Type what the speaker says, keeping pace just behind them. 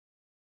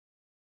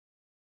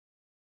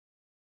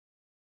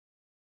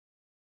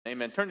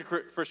Amen. Turn to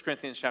 1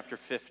 Corinthians chapter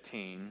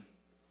 15.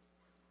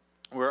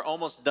 We're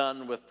almost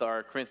done with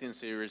our Corinthians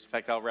series. In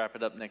fact, I'll wrap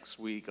it up next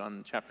week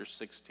on chapter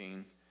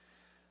 16.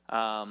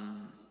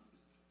 And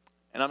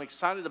I'm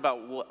excited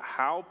about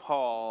how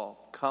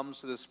Paul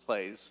comes to this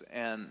place,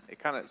 and it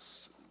kind of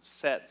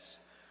sets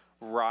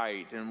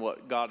right in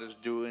what God is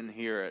doing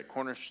here at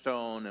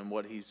Cornerstone and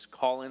what he's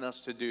calling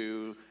us to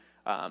do.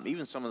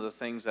 Even some of the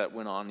things that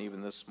went on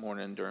even this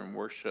morning during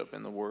worship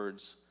and the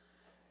words.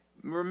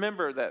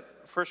 Remember that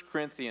 1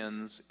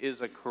 Corinthians is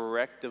a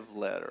corrective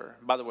letter.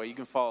 By the way, you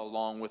can follow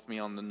along with me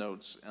on the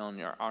notes on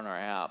our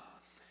app.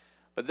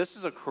 But this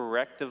is a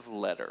corrective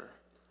letter.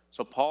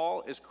 So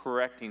Paul is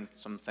correcting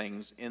some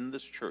things in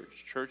this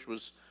church. Church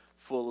was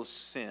full of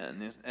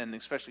sin, and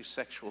especially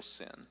sexual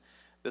sin.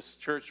 This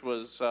church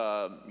was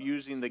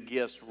using the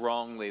gifts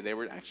wrongly. They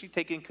were actually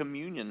taking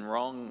communion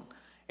wrong,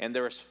 and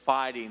there was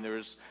fighting.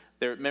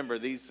 Remember,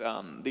 these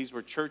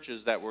were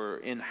churches that were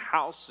in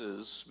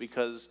houses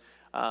because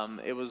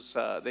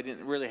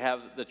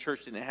the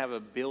church didn't have a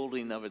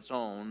building of its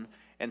own,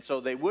 and so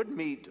they would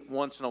meet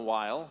once in a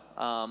while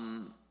all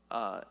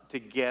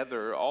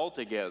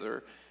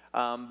together.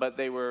 But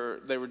they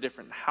were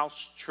different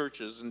house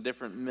churches and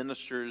different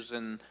ministers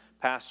and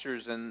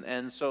pastors,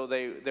 and so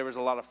there was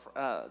a lot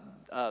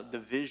of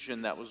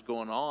division that was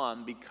going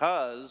on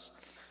because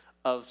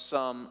of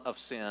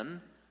sin,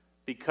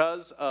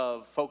 because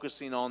of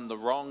focusing on the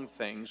wrong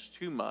things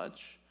too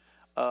much,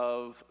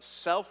 of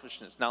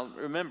selfishness. Now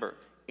remember,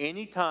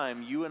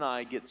 anytime you and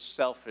I get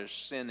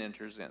selfish, sin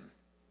enters in.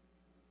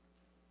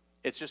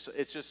 We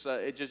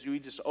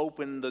just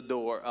open the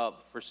door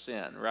up for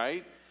sin,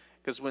 right?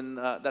 Because when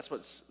that's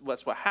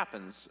what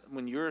happens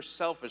when you're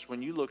selfish.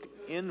 When you look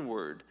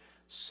inward,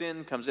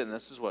 sin comes in.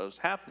 This is what was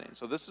happening.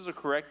 So this is a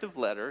corrective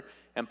letter,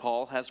 and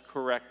Paul has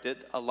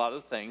corrected a lot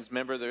of things.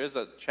 Remember, there is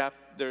a 2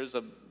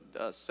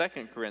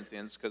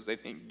 Corinthians, because they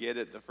didn't get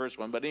it the first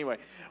one. But anyway,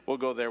 we'll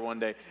go there one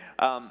day.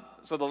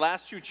 So the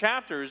last two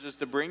chapters is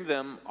to bring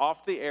them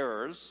off the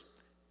errors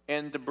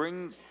and to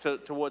bring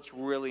to what's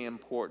really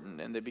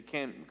important. And they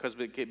became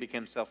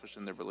selfish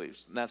in their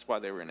beliefs, and that's why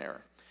they were in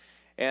error.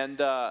 And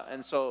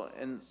so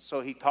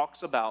he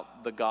talks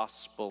about the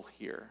gospel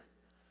here.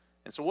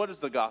 And so what is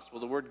the gospel?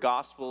 The word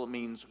gospel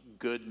means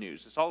good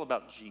news. It's all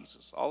about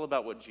Jesus, all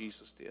about what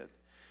Jesus did.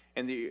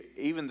 And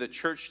even the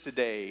church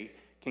today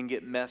can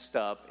get messed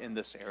up in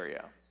this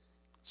area.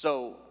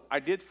 So I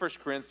did 1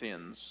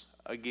 Corinthians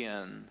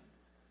again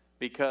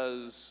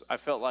because I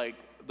felt like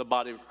the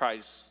body of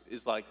Christ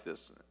is like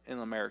this in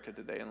America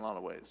today in a lot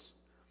of ways.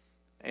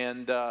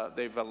 And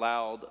they've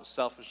allowed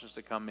selfishness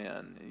to come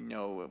in. You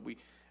know,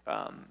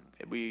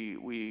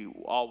 we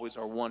always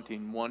are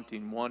wanting.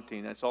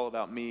 It's all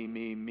about me.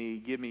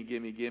 Give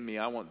me.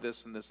 I want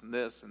this and this and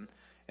this.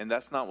 And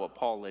that's not what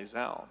Paul lays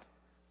out.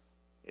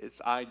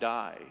 It's I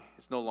die.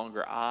 It's no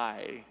longer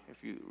I,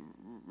 if you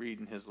read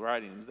in his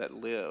writings, that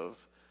live,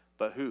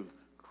 but who?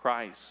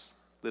 Christ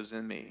lives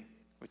in me.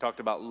 We talked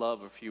about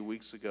love a few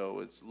weeks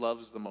ago.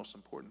 Love is the most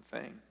important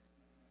thing.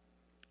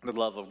 The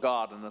love of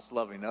God and us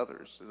loving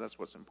others. So that's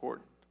what's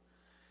important.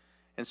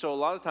 And so a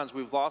lot of times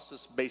we've lost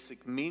this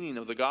basic meaning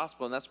of the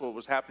gospel, and that's what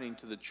was happening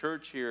to the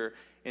church here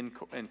in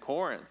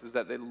Corinth, is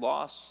that they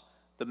lost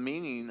the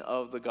meaning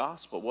of the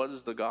gospel. What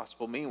does the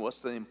gospel mean? What's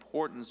the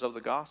importance of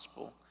the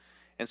gospel?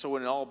 And so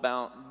when it all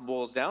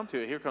boils down to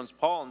it, here comes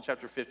Paul in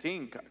chapter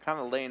 15, kind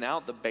of laying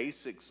out the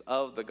basics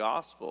of the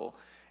gospel.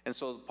 And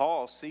so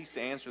Paul seeks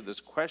to answer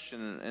this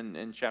question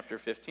in chapter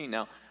 15.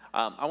 Now,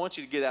 I want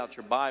you to get out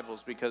your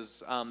Bibles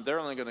because they're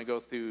only going to go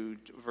through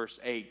verse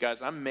 8.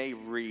 Guys, I may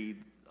read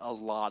a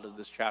lot of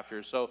this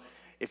chapter. So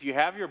if you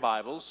have your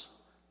Bibles,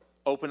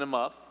 open them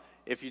up.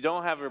 If you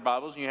don't have your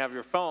Bibles and you have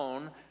your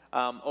phone,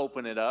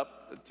 open it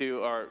up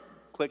or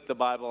click the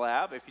Bible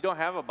app. If you don't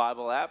have a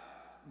Bible app,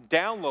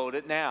 download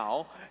it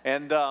now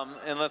and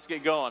let's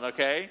get going,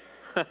 okay?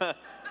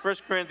 1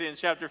 Corinthians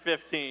chapter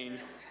 15,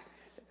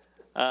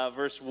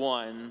 verse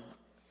 1.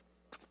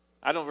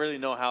 I don't really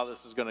know how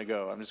this is going to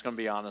go. I'm just going to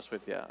be honest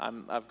with you.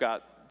 I've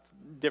got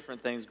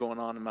different things going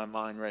on in my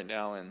mind right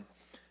now and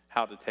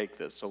how to take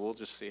this. So we'll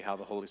just see how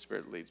the Holy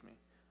Spirit leads me.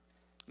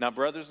 Now,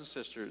 brothers and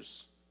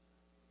sisters,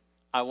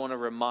 I want to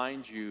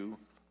remind you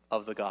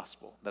of the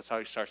gospel. That's how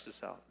he starts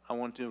this out. I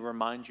want to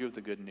remind you of the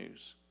good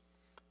news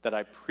that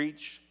I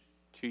preach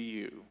to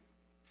you.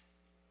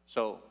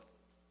 So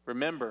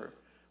remember,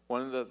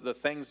 one of the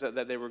things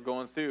that they were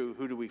going through,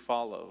 who do we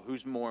follow?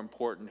 Who's more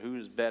important? Who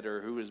is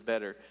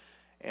better?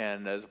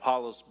 And is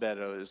Apollos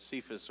better? Is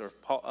Cephas or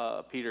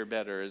Peter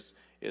better?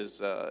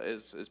 Is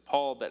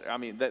Paul better? I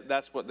mean,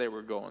 that's what they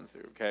were going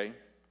through, okay?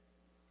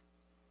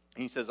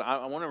 He says,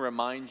 I want to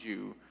remind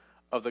you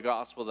of the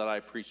gospel that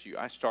I preached to you.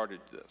 I started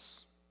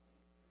this.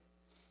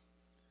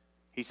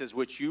 He says,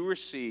 which you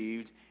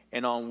received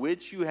and on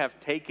which you have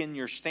taken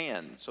your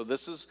stand. So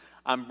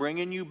I'm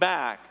bringing you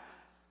back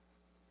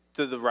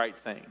to the right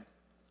thing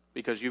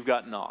because you've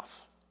gotten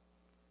off.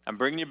 I'm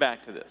bringing you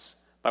back to this,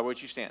 by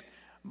which you stand.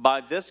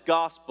 By this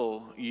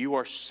gospel you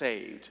are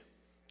saved,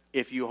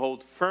 if you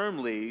hold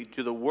firmly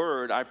to the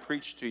word I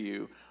preached to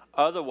you,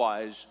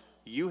 Otherwise,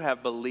 you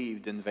have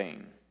believed in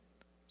vain.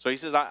 So he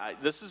says,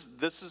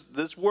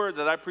 this word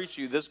that I preach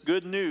to you, this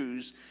good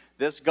news,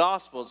 this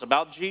gospel, it's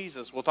about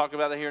Jesus. We'll talk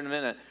about that here in a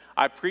minute.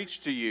 I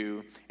preached to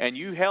you, and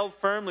you held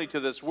firmly to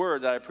this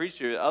word that I preached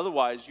to you.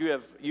 Otherwise, you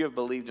have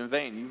believed in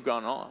vain. You've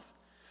gone off.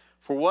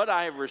 For what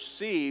I have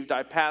received,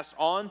 I passed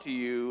on to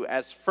you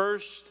as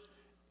first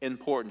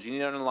importance. You need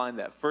to underline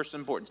that. First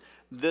importance.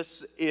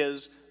 This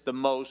is the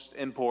most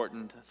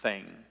important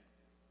thing.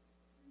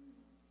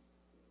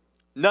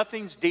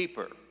 Nothing's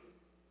deeper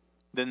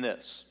than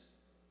this.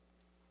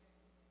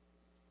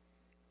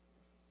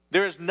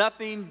 There is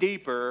nothing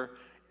deeper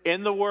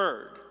in the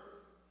Word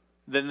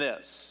than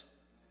this.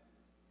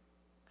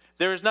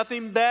 There is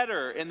nothing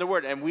better in the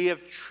Word, and we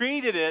have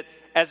treated it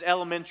as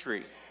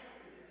elementary.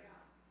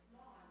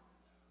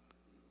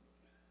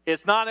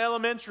 It's not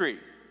elementary.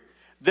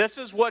 This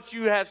is what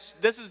you have.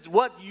 This is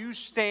what you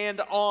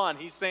stand on.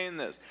 He's saying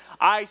this.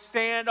 I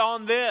stand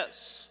on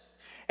this.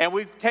 And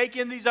we've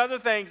taken these other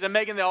things and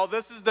making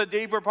this is the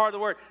deeper part of the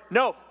Word.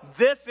 No,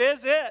 this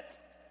is it.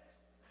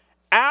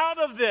 Out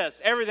of this,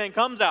 everything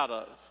comes out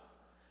of.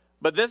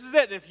 But this is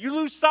it. And if you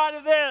lose sight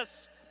of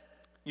this,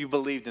 you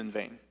believed in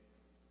vain.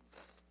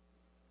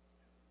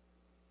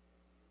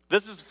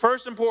 This is the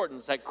first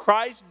importance, that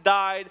Christ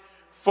died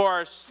for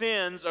our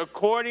sins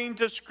according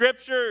to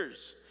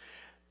Scriptures.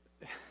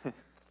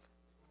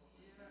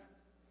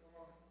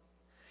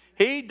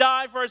 He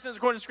died for our sins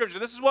according to Scripture.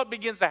 This is what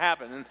begins to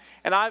happen.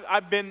 And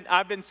I've been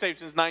saved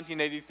since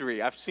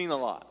 1983. I've seen a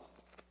lot.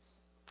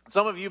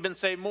 Some of you have been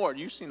saved more.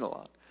 You've seen a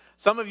lot.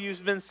 Some of you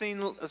have been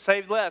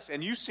saved less,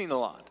 and you've seen a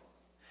lot.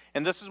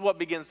 And this is what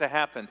begins to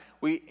happen.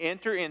 We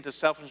enter into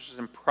selfishness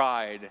and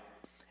pride,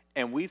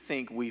 and we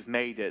think we've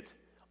made it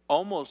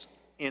almost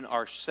in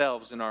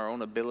ourselves, in our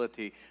own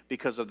ability,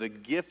 because of the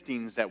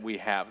giftings that we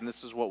have. And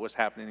this is what was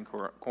happening in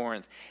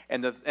Corinth.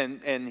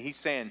 And he's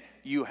saying,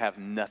 you have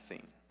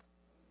nothing.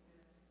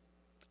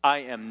 I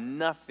am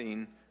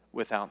nothing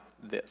without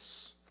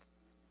this.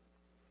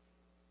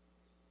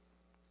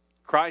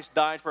 Christ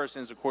died for our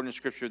sins according to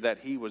Scripture, that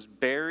he was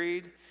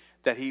buried,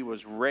 that he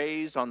was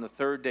raised on the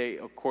third day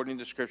according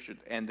to Scripture,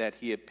 and that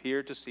he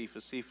appeared to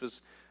Cephas.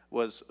 Cephas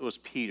was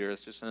Peter.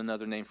 It's just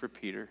another name for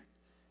Peter.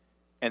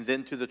 And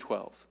then to the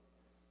 12.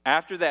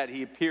 After that,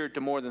 he appeared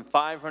to more than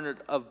 500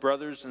 of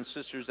brothers and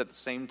sisters at the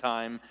same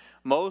time,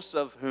 most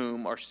of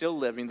whom are still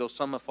living, though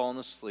some have fallen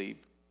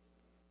asleep.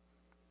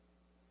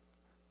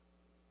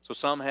 So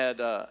some had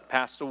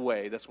passed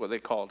away. That's what they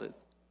called it.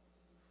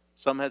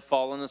 Some had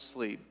fallen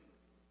asleep.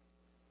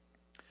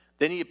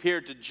 Then he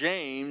appeared to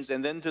James,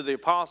 and then to the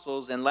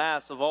apostles, and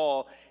last of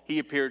all, he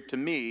appeared to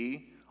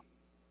me,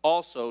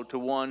 also to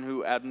one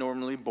who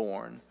abnormally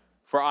born.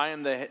 For I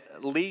am the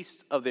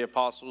least of the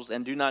apostles,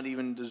 and do not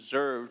even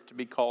deserve to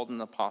be called an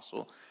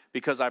apostle,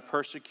 because I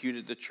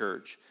persecuted the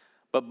church.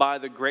 But by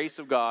the grace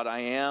of God, I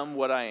am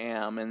what I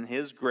am, and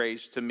his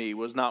grace to me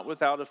was not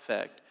without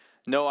effect.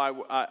 No,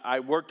 I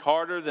worked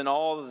harder than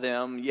all of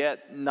them,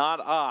 yet not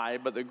I,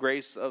 but the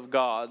grace of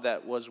God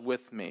that was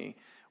with me.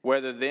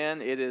 Whether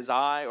then it is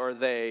I or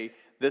they,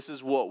 this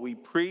is what we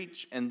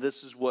preach, and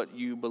this is what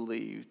you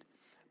believed.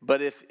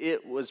 But if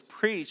it was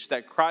preached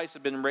that Christ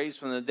had been raised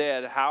from the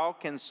dead, how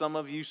can some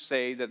of you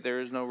say that there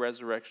is no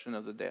resurrection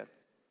of the dead?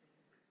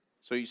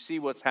 So you see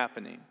what's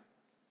happening.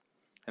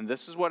 And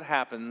this is what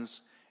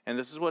happens, and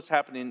this is what's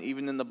happening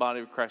even in the body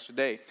of Christ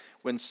today.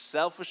 When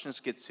selfishness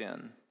gets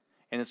in,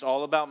 and it's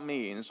all about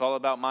me, and it's all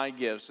about my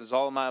gifts, it's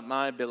all about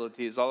my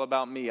ability, it's all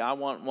about me. I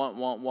want.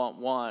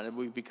 And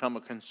we become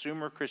a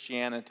consumer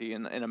Christianity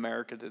in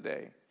America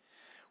today.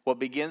 What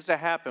begins to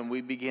happen, we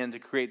begin to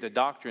create the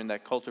doctrine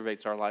that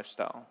cultivates our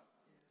lifestyle.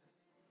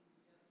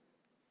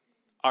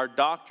 Our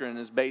doctrine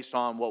is based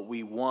on what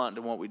we want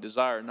and what we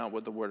desire, not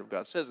what the Word of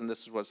God says. And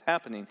this is what's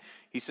happening.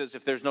 He says,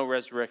 if there's no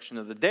resurrection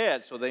of the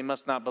dead, so they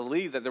must not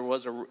believe that there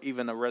was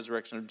even a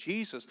resurrection of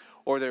Jesus,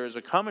 or there is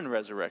a coming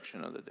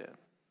resurrection of the dead.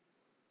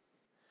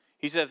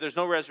 He said, if there's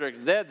no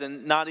resurrection of the dead,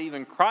 then not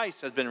even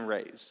Christ has been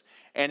raised.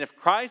 And if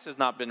Christ has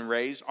not been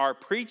raised, our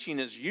preaching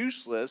is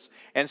useless,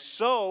 and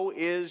so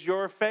is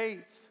your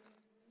faith.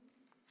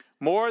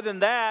 More than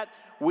that,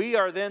 we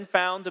are then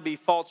found to be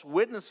false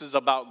witnesses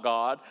about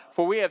God,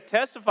 for we have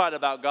testified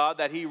about God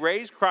that he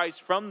raised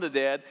Christ from the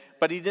dead,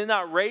 but he did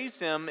not raise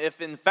him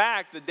if in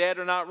fact the dead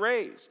are not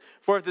raised.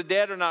 For if the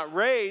dead are not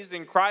raised,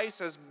 then Christ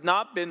has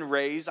not been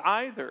raised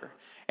either.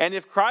 And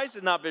if Christ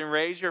has not been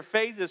raised, your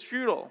faith is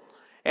futile,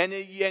 and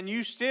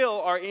you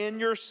still are in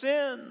your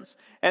sins.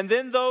 And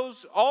then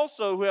those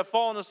also who have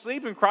fallen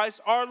asleep in Christ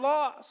are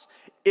lost.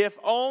 If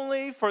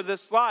only for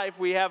this life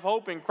we have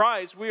hope in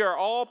Christ, we are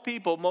all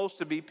people most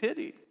to be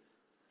pitied.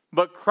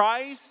 But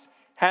Christ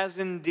has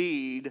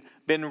indeed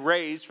been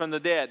raised from the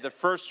dead, the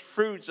first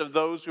fruits of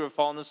those who have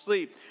fallen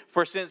asleep.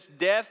 For since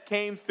death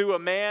came through a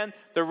man,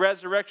 the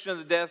resurrection of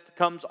the death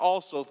comes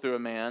also through a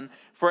man.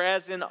 For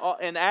as in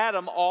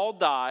Adam all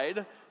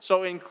died,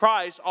 so in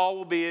Christ all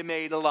will be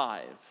made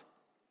alive.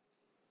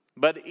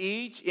 But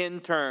each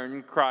in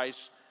turn,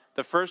 Christ,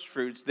 the first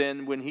fruits,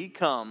 then when he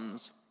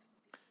comes,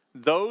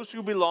 those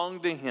who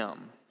belong to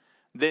him,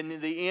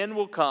 Then the end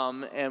will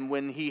come, and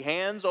when he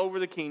hands over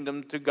the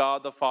kingdom to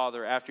God the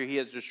Father, after he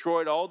has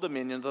destroyed all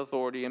dominion,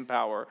 authority, and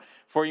power,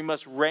 for he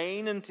must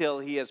reign until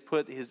he has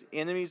put his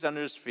enemies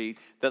under his feet.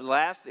 The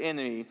last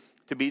enemy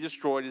to be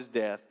destroyed is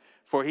death,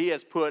 for he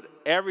has put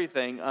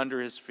everything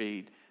under his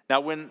feet. Now,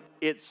 when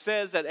it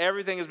says that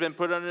everything has been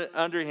put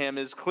under him,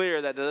 it is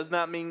clear that it does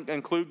not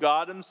include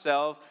God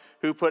himself,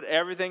 who put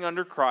everything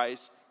under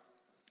Christ.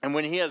 And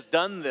when he has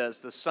done this,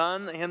 the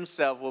Son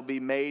himself will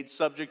be made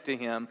subject to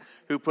him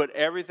who put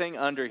everything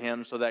under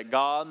him, so that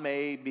God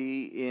may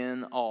be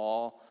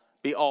all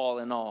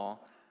in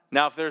all.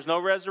 Now, if there's no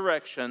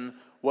resurrection,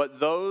 what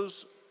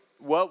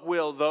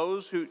will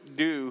those who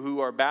do who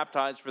are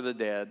baptized for the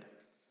dead?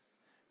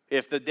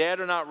 If the dead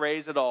are not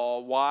raised at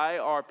all, why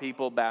are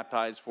people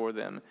baptized for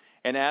them?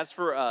 And as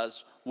for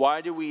us,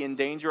 why do we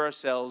endanger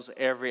ourselves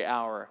every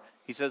hour?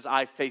 He says,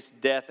 I face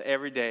death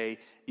every day.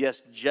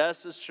 Yes,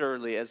 just as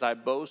surely as I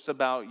boast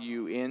about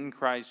you in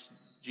Christ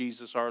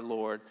Jesus our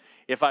Lord.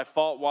 If I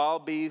fought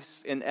wild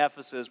beasts in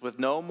Ephesus with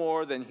no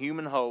more than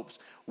human hopes,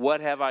 what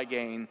have I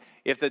gained?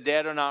 If the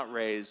dead are not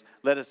raised,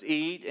 let us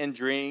eat and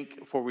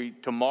drink, for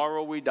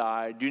tomorrow we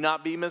die. Do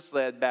not be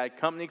misled. Bad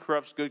company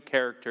corrupts good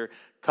character.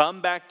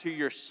 Come back to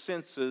your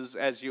senses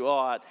as you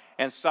ought,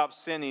 and stop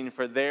sinning,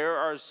 for there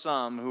are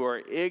some who are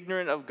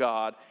ignorant of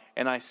God,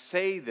 and I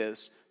say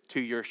this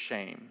to your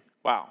shame.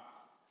 Wow.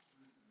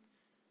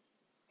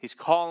 He's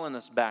calling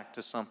us back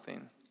to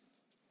something.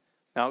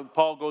 Now,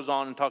 Paul goes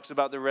on and talks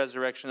about the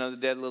resurrection of the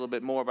dead a little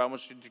bit more, but I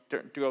want you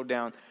to go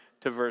down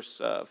to verse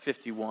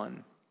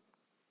 51.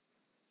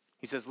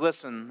 He says,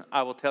 listen,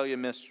 I will tell you a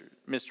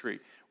mystery.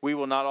 We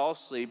will not all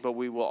sleep, but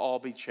we will all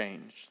be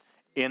changed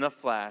in a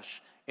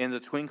flash, in the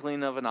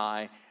twinkling of an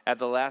eye, at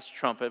the last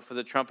trumpet. For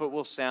the trumpet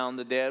will sound,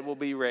 the dead will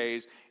be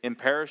raised,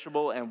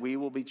 imperishable, and we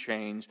will be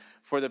changed.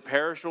 For the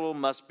perishable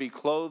must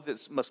clothe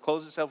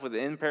itself with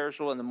the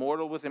imperishable, and the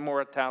mortal with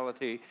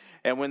immortality.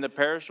 And when the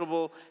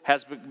perishable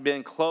has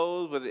been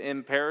clothed with the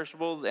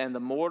imperishable, and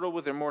the mortal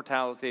with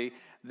immortality,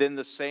 then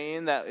the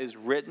saying that is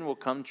written will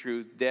come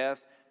true: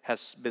 death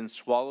has been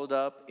swallowed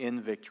up in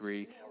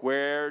victory.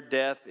 Where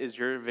death is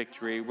your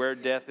victory, where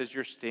death is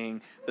your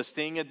sting. The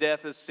sting of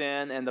death is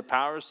sin, and the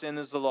power of sin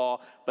is the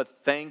law. But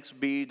thanks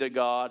be to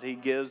God, he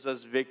gives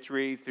us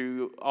victory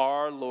through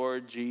our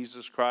Lord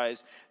Jesus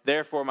Christ.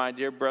 Therefore, my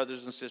dear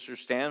brothers and sisters,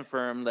 stand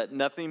firm. Let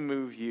nothing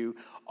move you.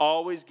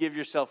 Always give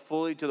yourself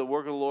fully to the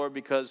work of the Lord,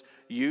 because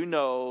you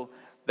know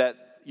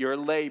that your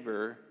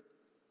labor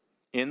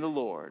in the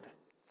Lord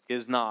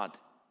is not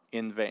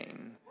in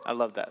vain. I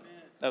love that.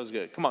 That was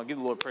good. Come on, give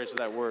the Lord praise for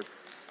that word.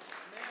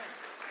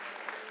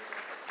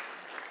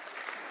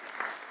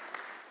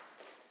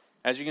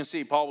 As you can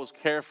see, Paul was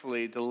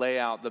carefully to lay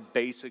out the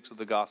basics of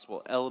the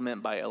gospel,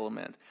 element by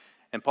element.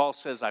 And Paul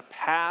says, I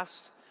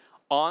passed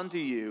on to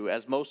you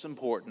as most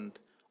important,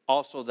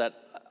 also that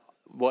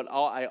what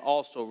I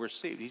also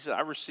received. He said,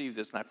 I received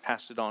this and I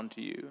passed it on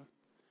to you.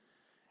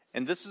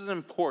 And this is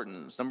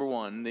importance, number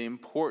one, the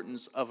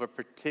importance of a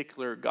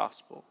particular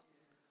gospel.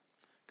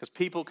 Because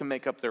people can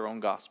make up their own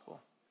gospel.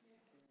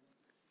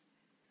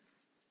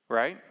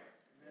 Right?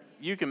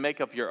 You can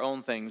make up your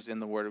own things in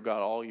the Word of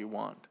God all you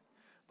want.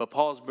 But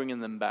Paul is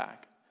bringing them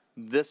back.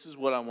 This is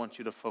what I want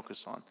you to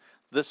focus on.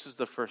 This is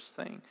the first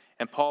thing.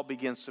 And Paul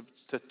begins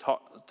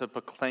to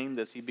proclaim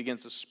this. He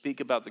begins to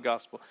speak about the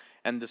gospel.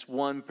 And this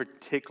one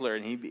particular,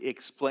 and he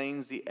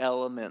explains the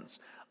elements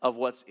of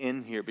what's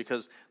in here.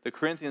 Because the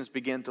Corinthians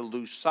begin to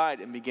lose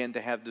sight and begin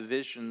to have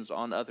divisions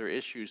on other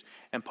issues.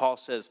 And Paul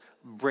says,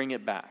 bring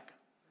it back.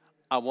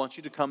 I want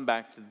you to come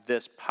back to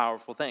this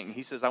powerful thing.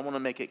 He says, I want to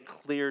make it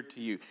clear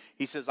to you.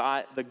 He says,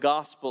 the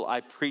gospel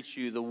I preach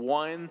you, the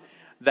one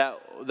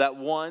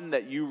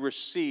that you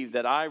received,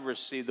 that I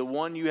received, the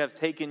one you have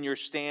taken your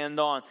stand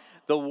on,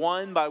 the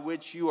one by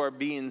which you are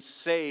being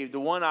saved, the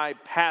one I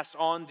passed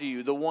on to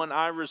you, the one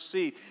I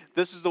received.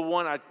 This is the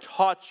one I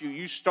taught you.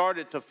 You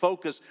started to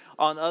focus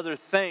on other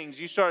things.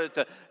 You started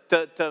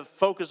to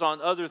focus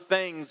on other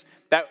things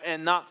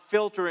and not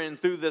filtering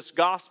through this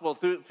gospel,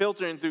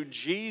 filtering through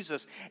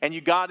Jesus. And you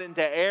got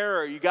into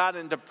error, you got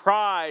into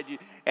pride,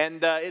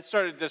 and it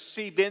started to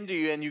seep into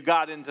you, and you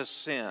got into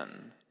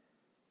sin.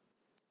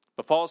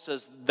 But Paul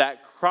says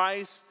that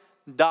Christ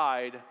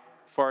died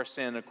for our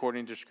sin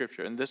according to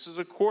Scripture. And this is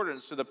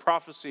accordance to the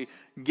prophecy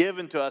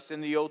given to us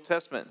in the Old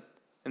Testament.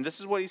 And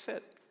this is what he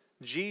said.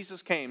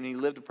 Jesus came and he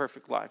lived a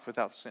perfect life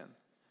without sin.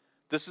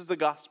 This is the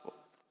gospel.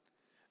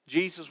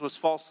 Jesus was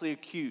falsely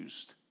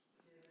accused.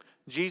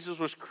 Jesus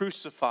was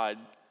crucified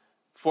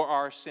for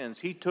our sins.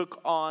 He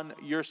took on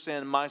your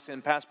sin, my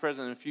sin, past,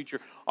 present, and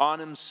future, on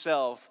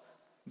himself.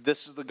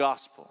 This is the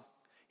gospel.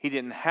 He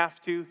didn't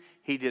have to.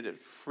 He did it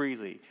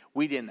freely.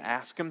 We didn't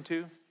ask him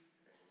to.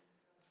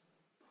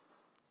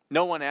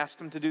 No one asked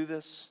him to do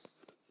this.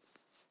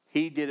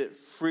 He did it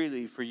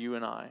freely for you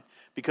and I,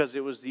 because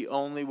it was the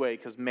only way,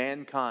 because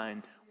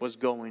mankind was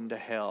going to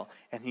hell.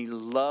 And he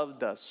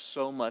loved us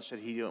so much that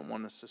he didn't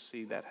want us to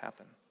see that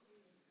happen.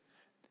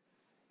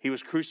 He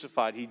was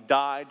crucified. He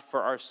died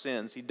for our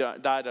sins. He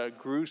died a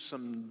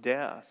gruesome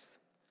death.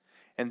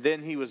 And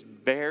then he was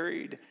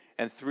buried,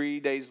 and 3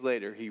 days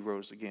later he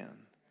rose again.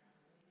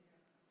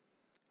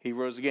 He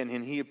rose again,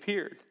 and he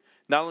appeared.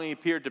 Not only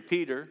appeared to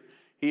Peter,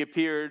 he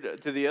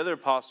appeared to the other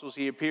apostles.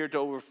 He appeared to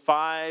over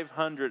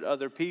 500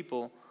 other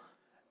people.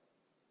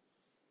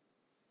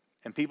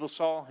 And people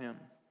saw him.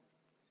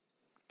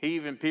 He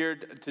even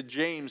appeared to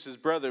James, his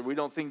brother. We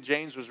don't think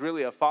James was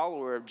really a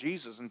follower of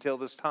Jesus until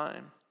this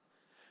time.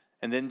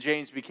 And then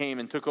James became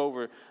and took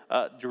over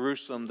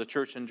Jerusalem, the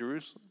church in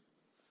Jerusalem.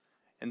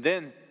 And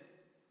then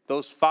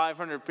those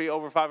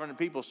over 500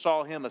 people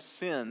saw him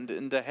ascend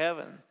into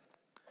heaven.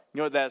 You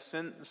know what that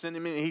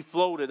ascending means? He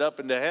floated up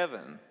into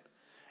heaven.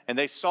 And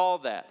they saw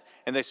that.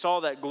 And they saw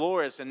that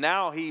glorious. And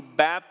now he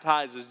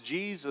baptizes,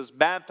 Jesus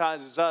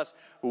baptizes us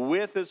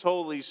with his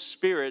Holy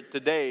Spirit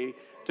today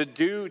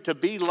to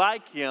be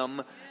like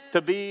him,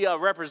 to be a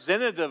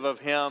representative of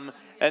him,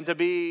 and to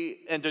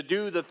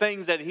do the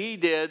things that he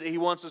did, he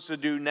wants us to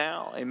do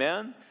now.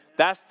 Amen?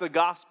 That's the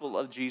gospel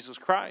of Jesus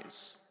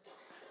Christ.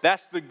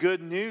 That's the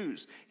good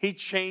news. He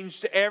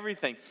changed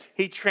everything.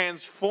 He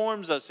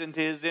transforms us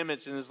into his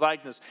image and his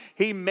likeness.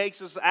 He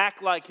makes us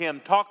act like him,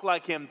 talk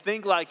like him,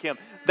 think like him.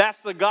 That's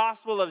the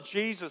gospel of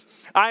Jesus.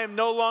 I am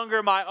no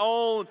longer my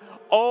own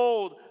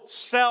old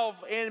self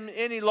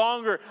any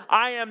longer.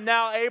 I am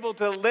now able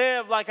to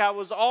live like I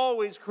was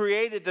always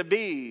created to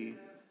be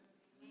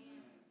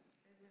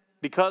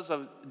because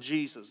of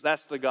Jesus.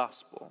 That's the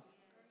gospel.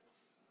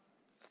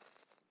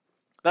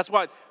 That's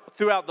why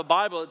throughout the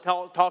Bible it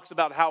talks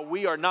about how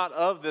we are not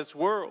of this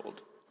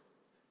world.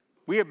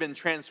 We have been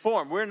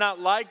transformed. We're not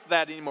like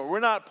that anymore. We're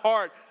not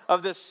part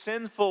of this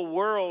sinful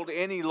world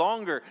any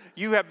longer.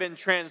 You have been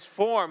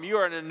transformed. You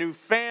are in a new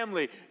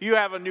family. You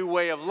have a new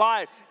way of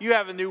life. You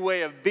have a new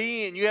way of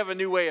being. You have a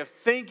new way of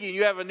thinking.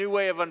 You have a new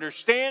way of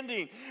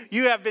understanding.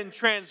 You have been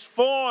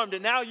transformed,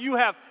 and now you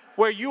have,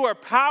 where you are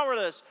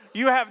powerless,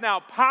 you have now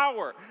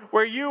power.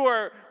 Where you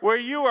were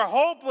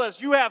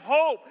hopeless, you have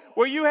hope.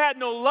 Where you had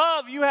no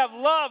love, you have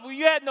love. Where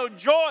you had no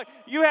joy,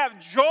 you have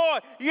joy.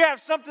 You have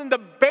something to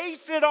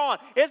base it on.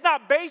 It's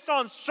not based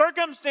on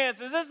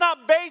circumstances. It's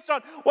not based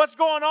on what's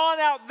going on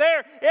out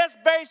there. It's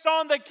based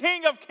on the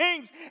King of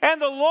Kings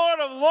and the Lord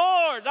of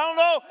Lords. I don't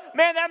know,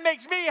 man, that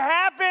makes me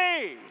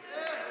happy.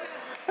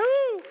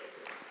 Woo.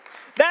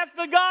 That's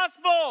the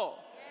gospel.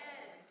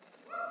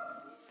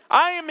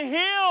 I am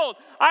healed.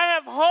 I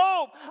have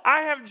hope.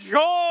 I have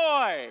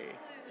joy.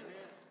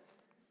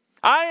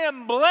 I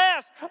am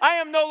blessed. I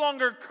am no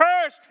longer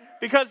cursed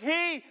because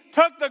he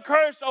took the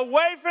curse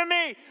away from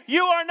me.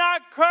 You are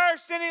not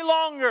cursed any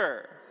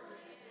longer.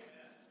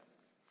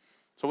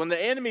 So when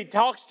the enemy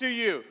talks to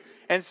you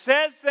and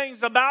says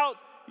things about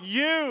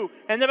you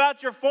and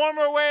about your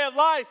former way of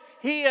life,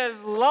 he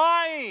is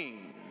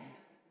lying.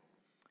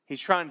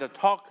 He's trying to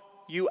talk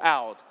you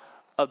out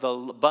of the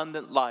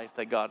abundant life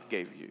that God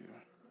gave you.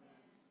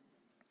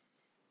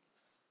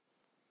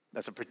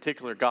 That's a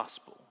particular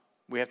gospel.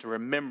 We have to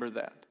remember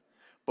that.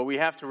 But we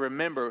have to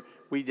remember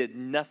we did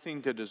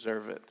nothing to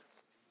deserve it.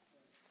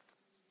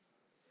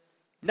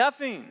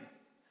 Nothing.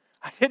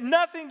 I did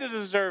nothing to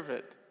deserve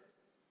it.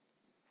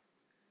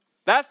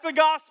 That's the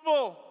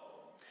gospel.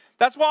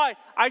 That's why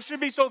I should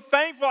be so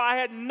thankful I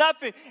had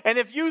nothing. And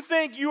if you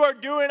think you are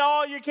doing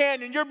all you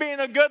can and you're being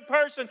a good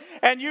person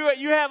and you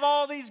have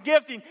all these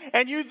gifting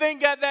and you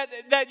think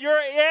that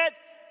you're it,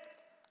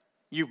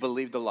 you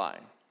believed a lie.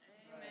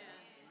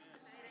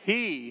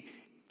 He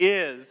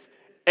is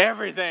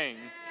everything.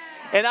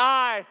 And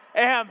I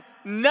am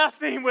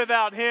nothing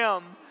without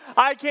him.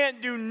 I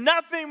can't do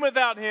nothing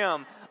without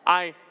him.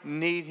 I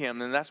need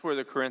him. And that's where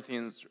the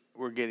Corinthians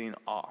were getting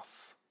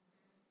off.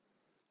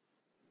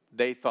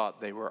 They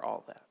thought they were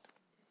all that.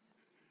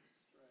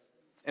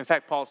 In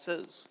fact, Paul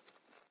says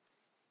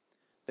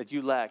that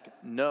you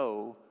lack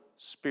no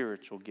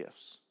spiritual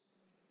gifts.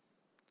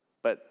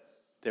 But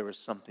there was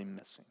something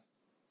missing.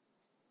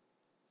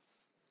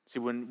 See,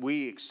 when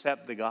we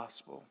accept the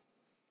gospel,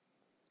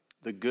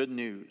 the good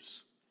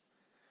news,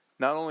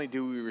 not only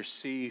do we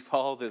receive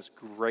all this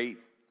great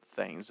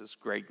things, this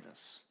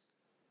greatness,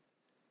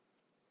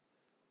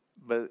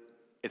 but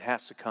it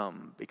has to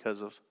come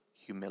because of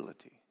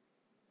humility.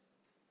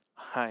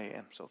 I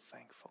am so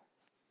thankful.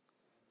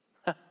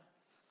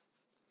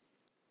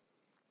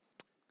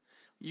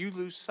 You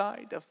lose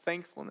sight of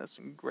thankfulness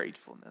and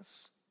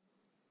gratefulness.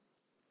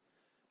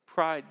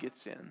 Pride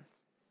gets in.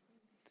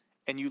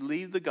 And you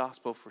leave the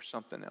gospel for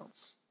something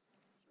else.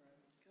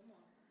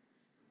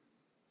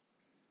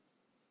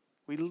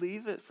 We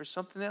leave it for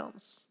something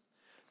else.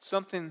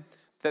 Something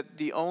that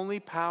the only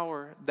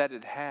power that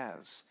it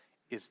has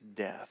is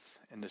death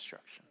and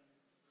destruction.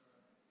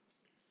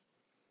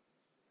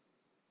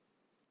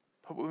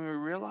 But when we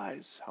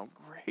realize how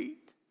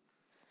great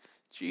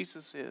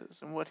Jesus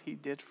is and what he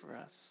did for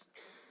us,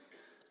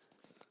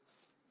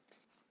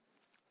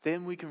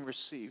 then we can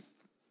receive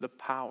the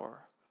power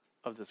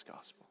of this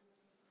gospel.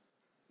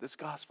 This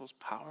gospel is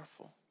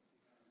powerful.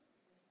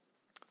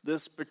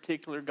 This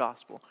particular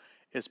gospel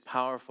is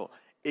powerful.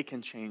 It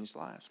can change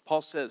lives.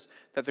 Paul says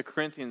that the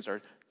Corinthians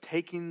are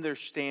taking their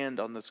stand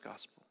on this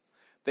gospel.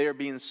 They are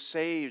being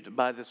saved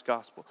by this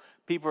gospel.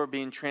 People are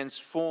being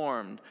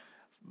transformed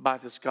by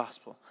this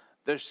gospel.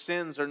 Their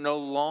sins are no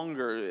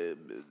longer,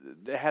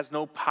 it has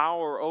no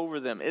power over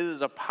them. It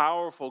is a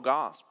powerful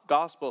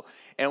gospel.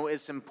 And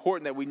it's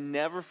important that we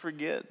never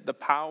forget the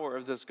power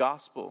of this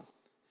gospel.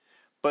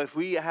 But if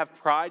we have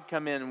pride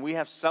come in and we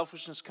have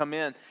selfishness come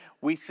in,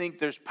 we think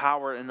there's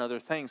power in other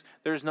things.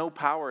 There's no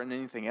power in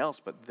anything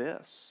else but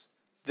this.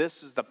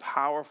 This is the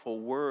powerful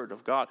word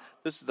of God.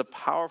 This is the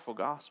powerful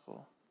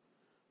gospel.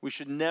 We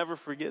should never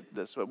forget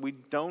this. But we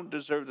don't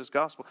deserve this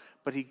gospel,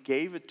 but he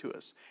gave it to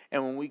us.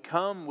 And when we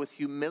come with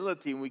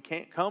humility, and we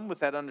can't come with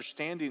that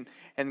understanding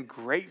and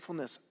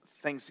gratefulness,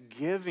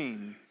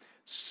 thanksgiving,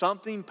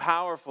 something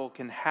powerful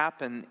can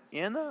happen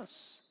in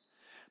us.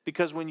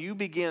 Because when you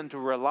begin to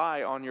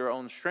rely on your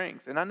own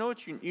strength, and I know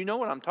you know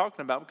what I'm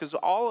talking about, because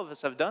all of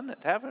us have done it,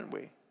 haven't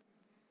we?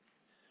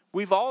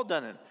 We've all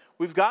done it.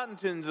 We've gotten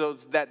into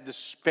that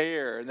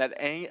despair and that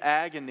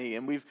agony,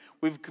 and we've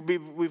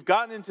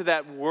gotten into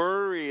that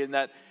worry and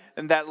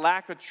that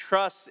lack of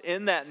trust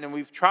in that, and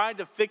we've tried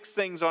to fix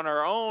things on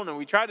our own, and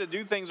we try to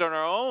do things on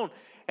our own,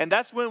 and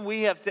that's when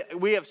we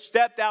have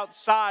stepped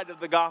outside of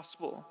the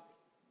gospel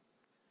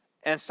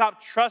and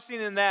stopped trusting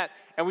in that,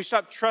 and we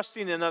stopped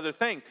trusting in other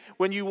things.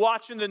 When you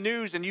watch in the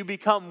news and you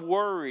become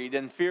worried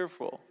and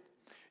fearful,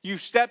 you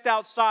stepped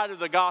outside of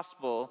the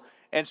gospel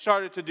and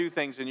started to do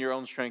things in your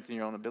own strength and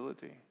your own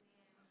ability.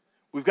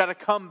 We've got to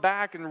come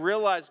back and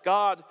realize,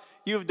 God,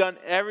 you've done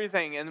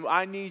everything, and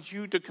I need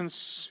you to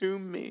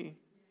consume me.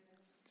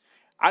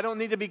 I don't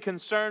need to be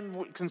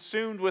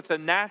consumed with the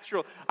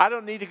natural. I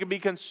don't need to be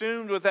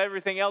consumed with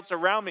everything else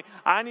around me.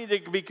 I need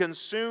to be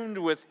consumed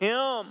with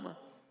him.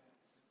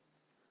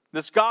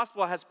 This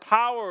gospel has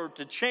power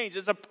to change.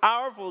 It's a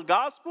powerful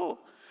gospel.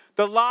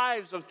 The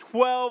lives of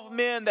 12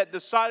 men that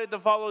decided to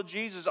follow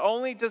Jesus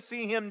only to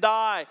see him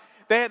die.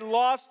 They had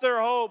lost their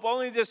hope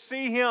only to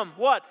see him.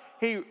 What?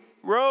 He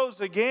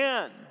rose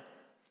again.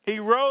 He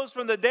rose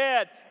from the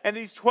dead. And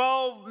these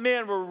 12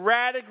 men were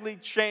radically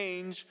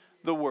changed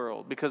the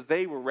world because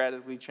they were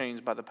radically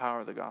changed by the power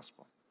of the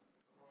gospel.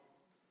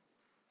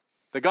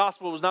 The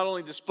gospel was not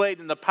only displayed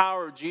in the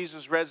power of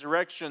Jesus'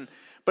 resurrection,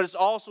 but it's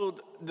also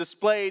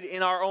displayed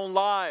in our own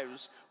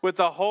lives with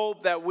the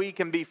hope that we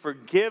can be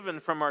forgiven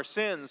from our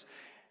sins,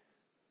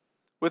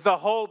 with the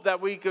hope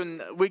that we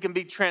can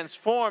be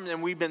transformed,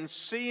 and we've been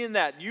seeing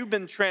that. You've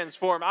been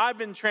transformed. I've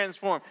been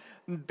transformed.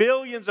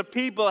 Billions of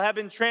people have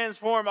been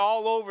transformed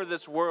all over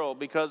this world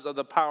because of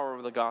the power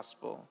of the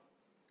gospel.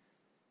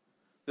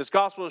 This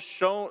gospel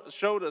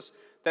showed us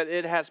that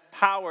it has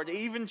power to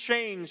even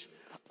change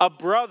a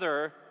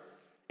brother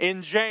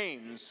in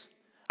James.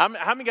 How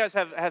many guys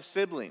have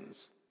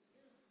siblings?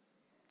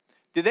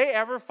 Did they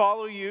ever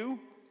follow you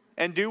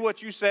and do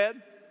what you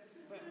said?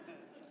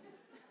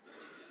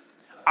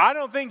 I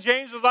don't think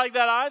James was like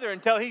that either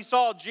until he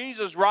saw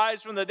Jesus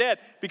rise from the dead,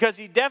 because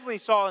he definitely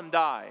saw him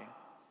die.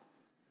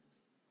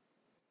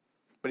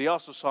 But he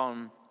also saw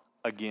him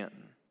again,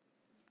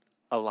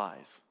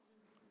 alive.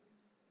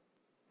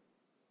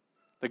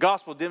 The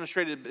gospel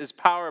demonstrated its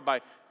power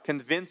by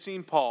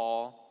convincing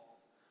Paul,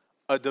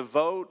 a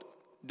devout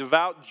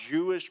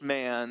Jewish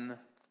man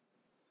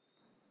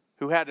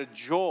who had a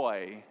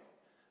joy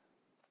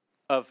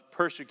of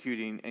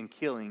persecuting and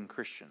killing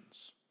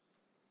Christians.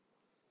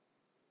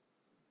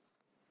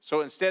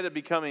 So instead of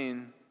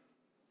becoming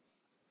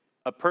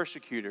a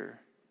persecutor,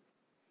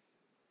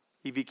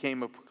 he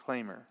became a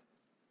proclaimer.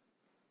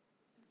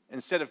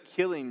 Instead of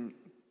killing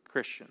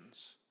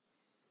Christians,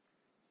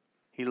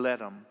 he led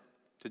them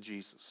to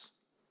Jesus.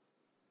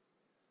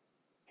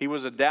 He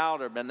was a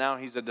doubter, but now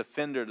he's a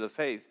defender of the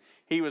faith.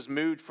 He was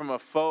moved from a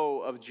foe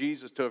of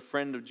Jesus to a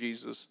friend of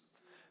Jesus.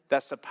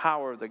 That's the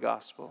power of the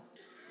gospel.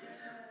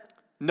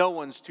 No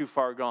one's too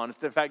far gone.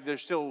 If in fact they're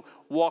still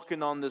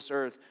walking on this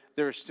earth,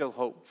 there is still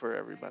hope for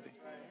everybody.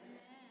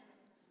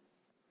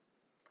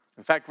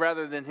 In fact,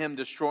 rather than him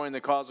destroying the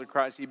cause of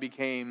Christ, he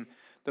became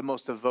the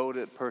most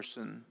devoted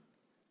person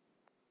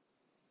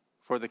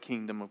for the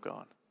kingdom of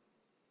God.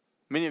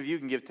 Many of you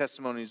can give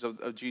testimonies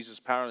of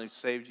Jesus' power and he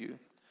saved you.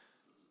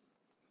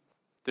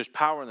 There's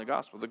power in the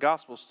gospel. The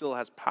gospel still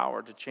has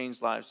power to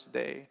change lives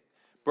today.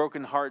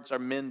 Broken hearts are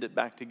mended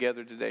back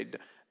together today.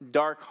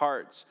 Dark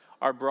hearts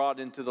are brought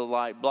into the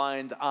light.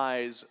 Blind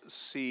eyes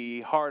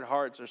see. Hard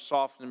hearts are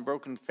softened.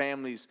 Broken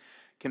families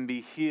can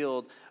be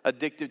healed.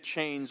 Addictive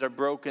chains are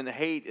broken.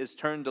 Hate is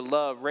turned to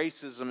love.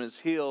 Racism is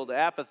healed.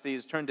 Apathy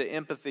is turned to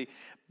empathy.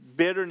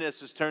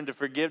 Bitterness is turned to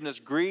forgiveness.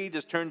 Greed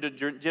is turned to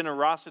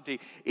generosity.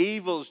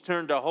 Evil is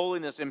turned to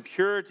holiness.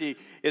 Impurity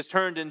is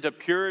turned into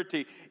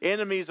purity.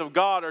 Enemies of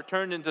God are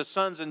turned into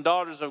sons and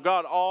daughters of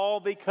God,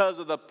 all because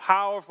of the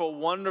powerful,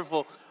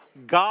 wonderful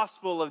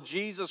gospel of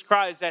Jesus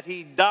Christ, that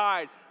he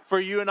died for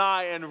you and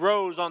I and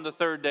rose on the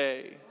third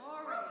day.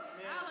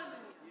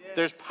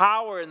 There's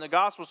power in the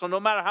gospel. So no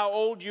matter how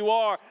old you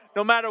are,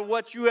 no matter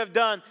what you have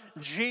done,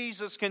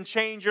 Jesus can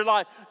change your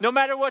life. No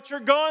matter what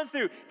you're going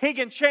through, he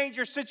can change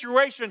your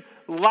situation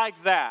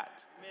like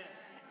that.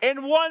 Amen.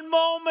 In one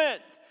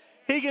moment,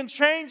 he can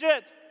change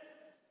it.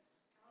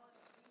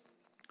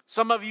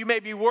 Some of you may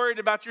be worried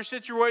about your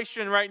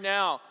situation right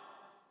now.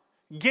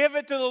 Give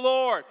it to the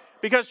Lord,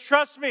 because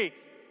trust me,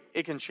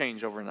 it can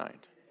change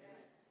overnight.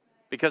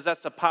 Because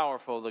that's the power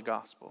of the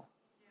gospel.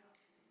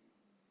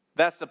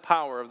 That's the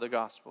power of the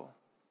gospel.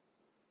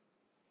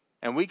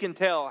 And we can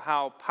tell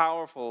how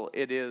powerful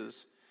it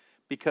is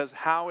because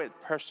how it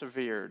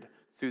persevered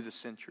through the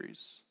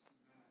centuries.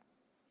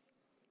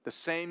 The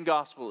same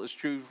gospel is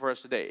true for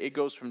us today. It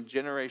goes from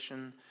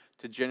generation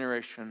to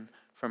generation,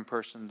 from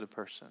person to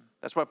person.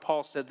 That's why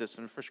Paul said this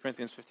in 1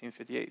 Corinthians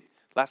 15:58.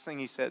 Last thing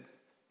he said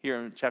here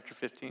in chapter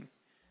 15.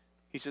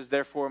 He says,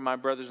 therefore, my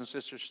brothers and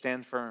sisters,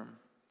 stand firm.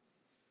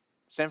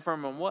 Stand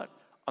firm on what?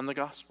 On the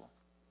gospel.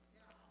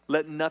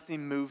 Let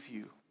nothing move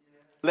you.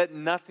 Let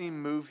nothing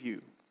move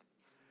you.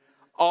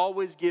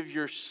 Always give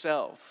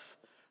yourself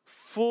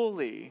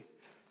fully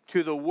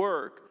to the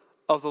work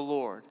of the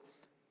Lord,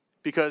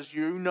 because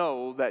you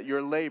know that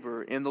your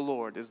labor in the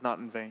Lord is not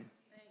in vain.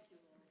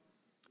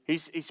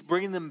 He's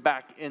bringing them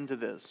back into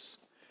this.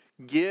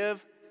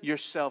 Give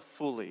yourself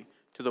fully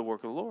to the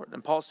work of the Lord.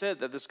 And Paul said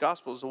that this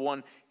gospel is the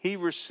one he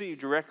received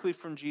directly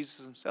from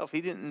Jesus himself.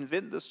 He didn't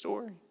invent the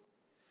story.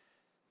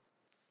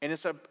 And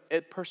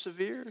it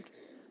persevered.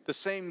 The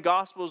same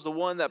gospel is the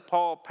one that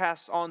Paul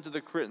passed on to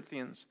the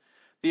Corinthians.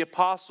 The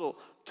apostle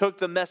took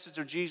the message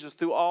of Jesus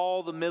through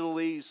all the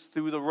Middle East,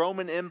 through the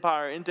Roman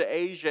Empire, into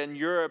Asia and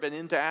Europe and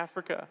into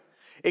Africa.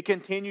 It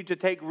continued to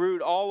take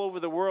root all over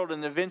the world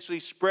and eventually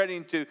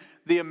spreading to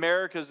the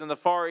Americas and the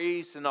Far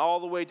East and all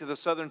the way to the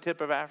southern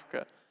tip of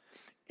Africa.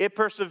 It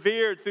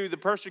persevered through the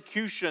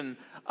persecution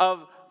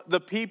of the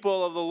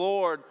people of the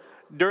Lord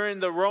during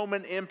the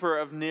Roman Emperor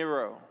of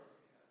Nero.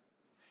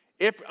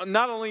 It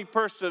not only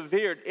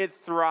persevered, it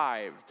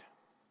thrived.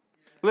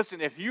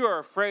 Listen, if you are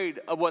afraid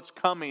of what's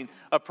coming,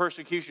 of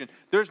persecution,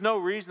 there's no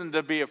reason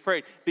to be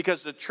afraid,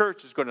 because the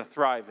church is going to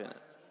thrive in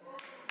it.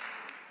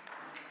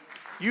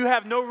 You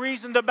have no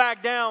reason to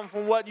back down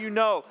from what you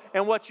know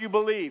and what you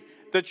believe.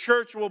 The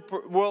church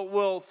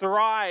will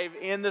thrive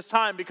in this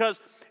time because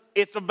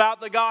it's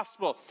about the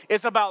gospel.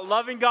 It's about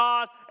loving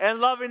God and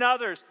loving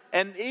others,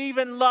 and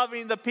even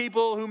loving the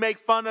people who make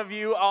fun of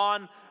you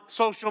on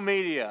social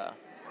media.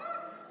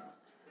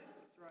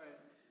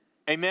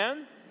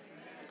 Amen?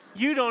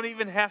 You don't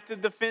even have to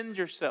defend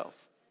yourself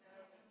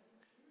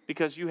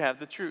because you have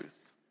the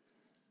truth.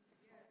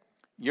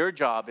 Your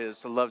job is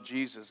to love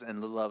Jesus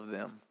and to love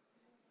them.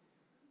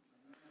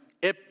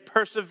 It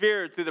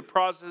persevered through the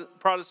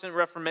Protestant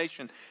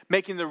Reformation,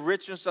 making the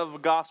richness of the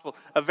gospel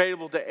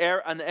available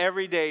to an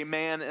everyday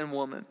man and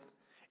woman.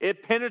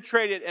 It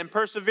penetrated and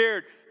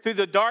persevered through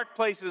the dark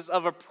places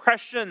of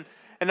oppression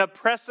and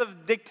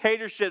oppressive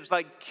dictatorships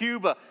like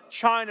Cuba,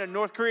 China,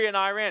 North Korea, and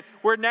Iran,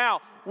 where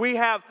now we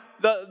have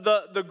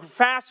the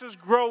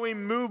fastest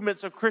growing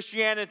movements of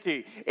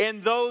Christianity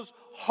in those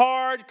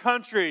hard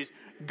countries.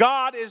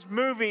 God is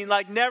moving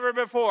like never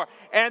before.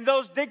 And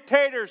those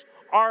dictators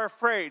are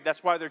afraid.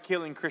 That's why they're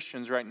killing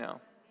Christians right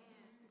now.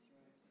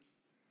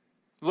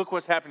 Look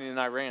what's happening in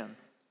Iran.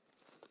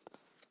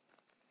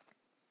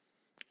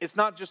 It's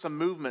not just a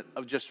movement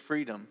of just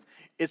freedom.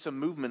 It's a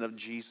movement of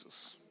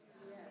Jesus.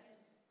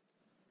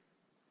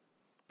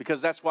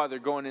 Because that's why they're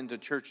going into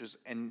churches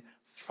and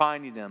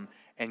finding them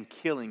and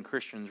killing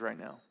Christians right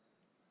now.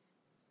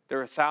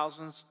 There are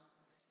thousands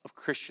of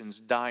Christians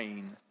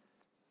dying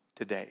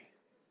today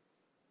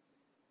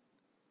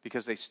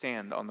because they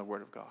stand on the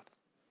Word of God.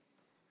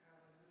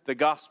 The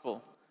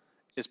gospel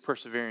is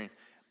persevering,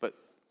 but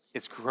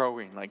it's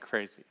growing like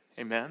crazy.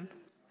 Amen?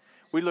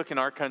 We look in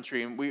our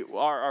country and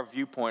our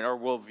viewpoint, our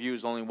worldview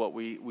is only what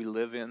we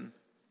live in.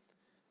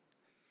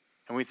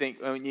 And we think,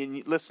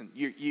 listen,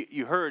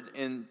 you heard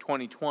in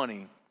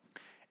 2020,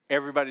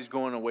 everybody's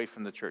going away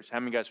from the church. How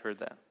many of you guys heard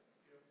that?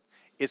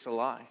 It's a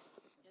lie.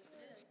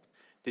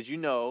 Did you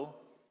know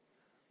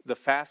the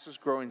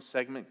fastest growing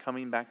segment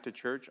coming back to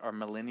church are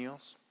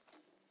millennials?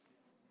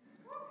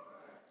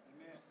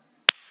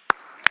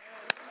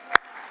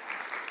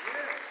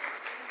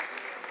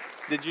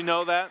 Did you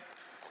know that?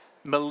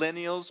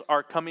 Millennials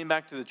are coming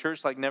back to the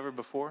church like never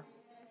before.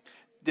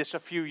 Just a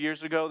few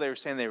years ago, they were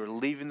saying they were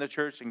leaving the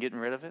church and getting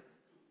rid of it.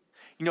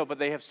 You know, but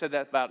they have said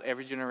that about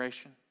every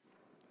generation.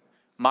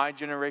 My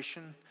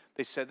generation,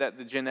 they said that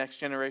the Gen X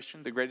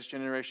generation, the greatest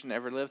generation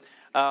ever lived,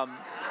 that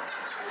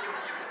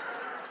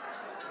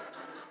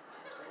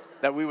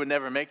we would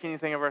never make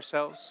anything of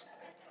ourselves,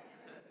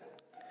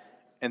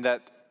 and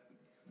that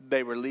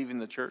they were leaving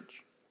the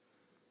church.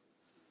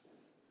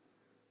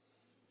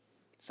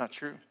 It's not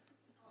true.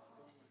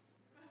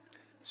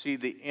 See,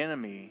 the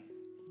enemy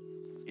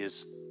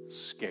is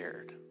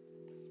scared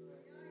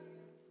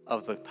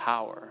of the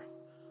power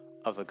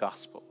of the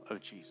gospel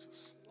of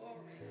Jesus.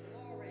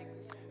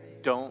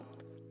 Don't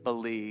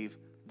believe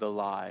the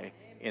lie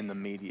in the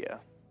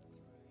media.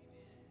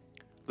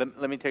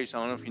 Let me tell you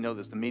something. I don't know if you know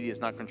this. The media is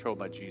not controlled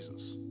by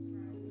Jesus.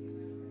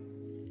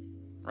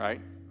 Right?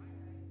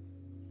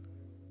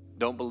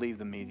 Don't believe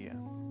the media.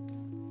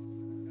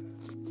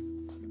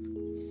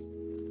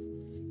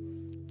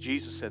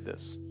 Jesus said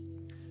this: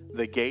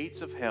 the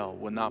gates of hell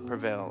will not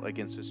prevail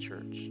against his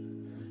church.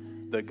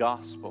 the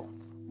gospel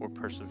will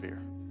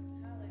persevere.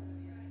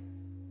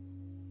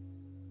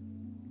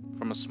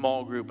 From a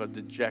small group of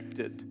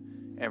dejected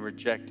and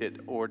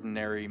rejected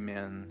ordinary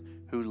men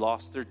who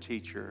lost their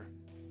teacher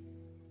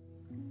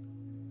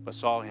but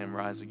saw him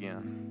rise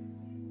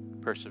again,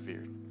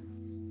 persevered.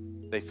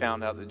 They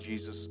found out that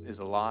Jesus is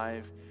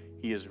alive,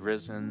 he is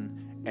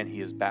risen, and he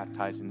is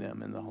baptizing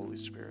them in the Holy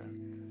Spirit.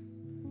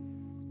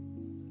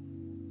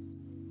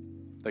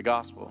 The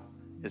gospel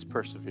is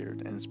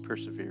persevered and is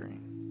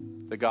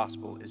persevering. The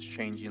gospel is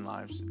changing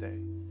lives today.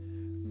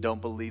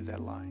 Don't believe that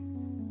lie.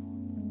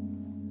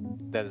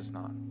 That is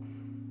not.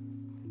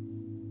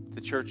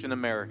 The church in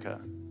America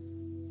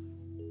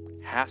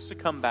has to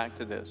come back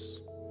to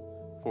this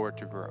for it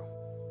to grow.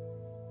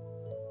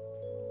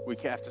 We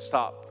have to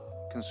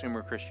stop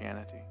consumer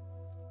Christianity.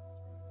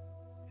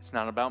 It's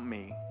not about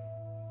me.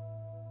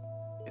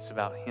 It's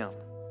about him.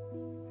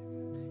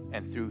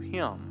 And through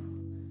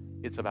him,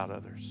 it's about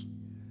others.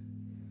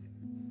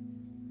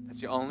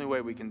 That's the only way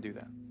we can do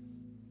that.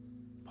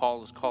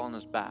 Paul is calling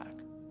us back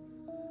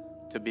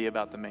to be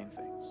about the main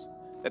things.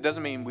 That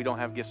doesn't mean we don't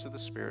have gifts of the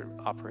Spirit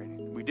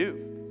operating. We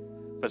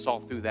do. But it's all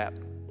through that,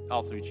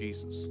 all through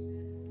Jesus.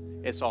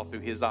 It's all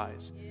through his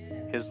eyes,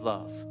 his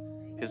love,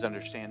 his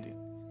understanding.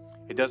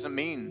 It doesn't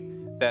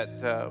mean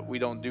that we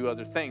don't do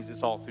other things.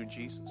 It's all through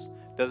Jesus.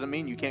 Doesn't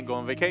mean you can't go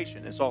on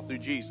vacation. It's all through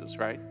Jesus,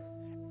 right?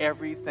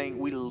 Everything,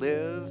 we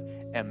live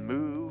and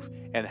move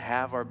and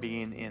have our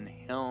being in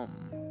him.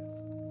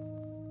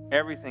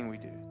 Everything we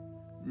do.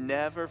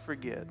 Never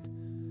forget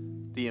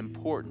the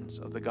importance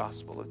of the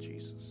gospel of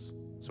Jesus.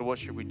 So what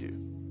should we do?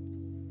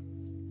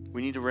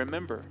 We need to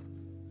remember.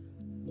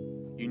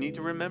 You need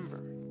to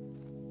remember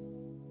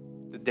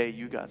the day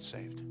you got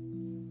saved.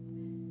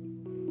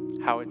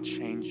 How it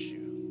changed you.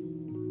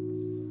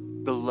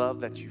 The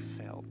love that you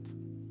felt.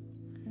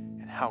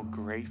 And how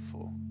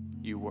grateful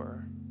you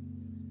were.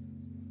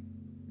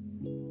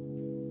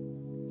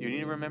 You need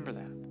to remember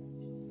that.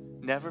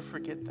 Never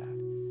forget that.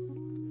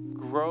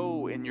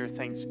 Grow in your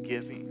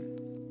thanksgiving.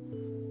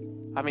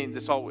 I mean,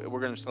 we're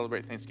going to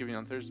celebrate Thanksgiving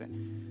on Thursday.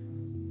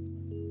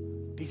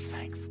 Be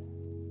thankful.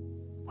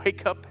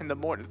 Wake up in the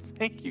morning.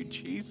 Thank you,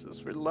 Jesus,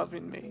 for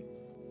loving me.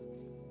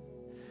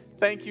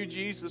 Thank you,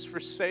 Jesus, for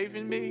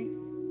saving me.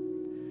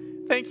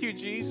 Thank you,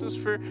 Jesus,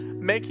 for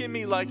making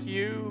me like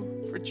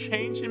you, for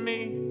changing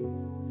me,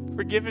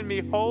 for giving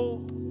me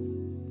hope.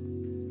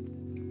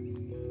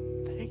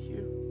 Thank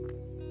you.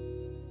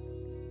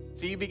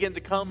 So you begin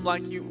to come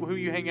like who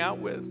you hang out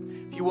with.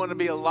 If you want to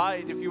be a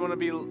light,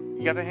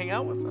 you got to hang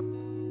out with them.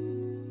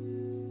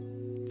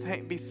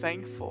 Be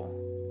thankful.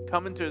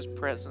 Come into his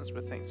presence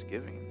with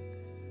thanksgiving.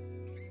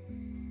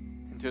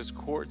 Into his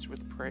courts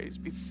with praise.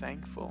 Be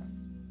thankful.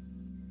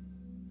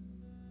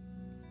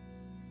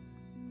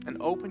 And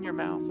open your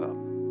mouth up.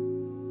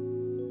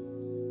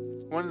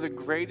 One of the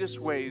greatest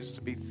ways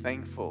to be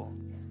thankful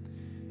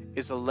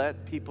is to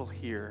let people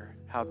hear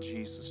how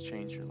Jesus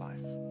changed your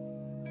life.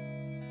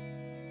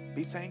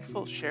 Be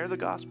thankful. Share the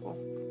gospel.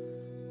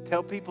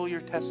 Tell people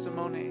your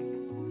testimony.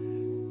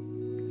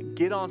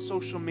 Get on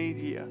social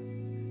media.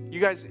 You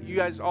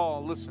guys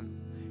all, listen.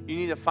 You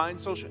need to find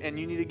social, and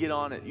you need to get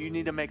on it. You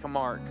need to make a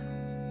mark.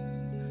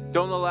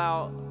 Don't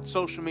allow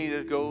social media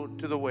to go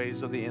to the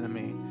ways of the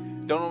enemy.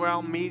 Don't allow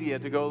media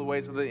to go the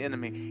ways of the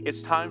enemy.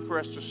 It's time for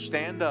us to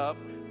stand up,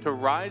 to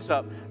rise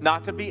up,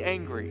 not to be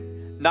angry,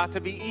 not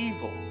to be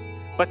evil,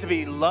 but to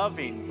be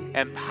loving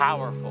and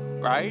powerful,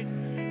 right?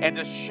 And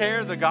to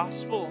share the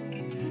gospel,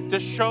 to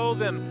show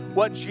them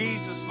what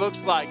Jesus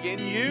looks like in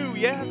you,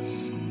 yes.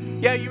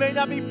 Yeah, you may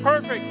not be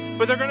perfect,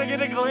 but they're going to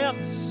get a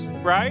glimpse,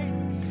 right?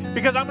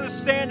 Because I'm going to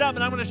stand up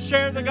and I'm going to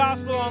share the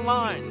gospel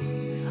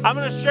online. I'm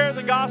going to share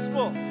the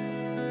gospel.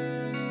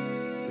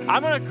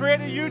 I'm going to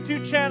create a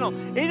YouTube channel.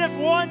 Even if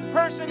one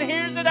person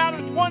hears it out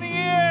of 20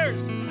 years,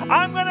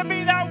 I'm going to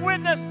be that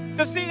witness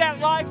to see that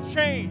life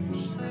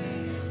changed.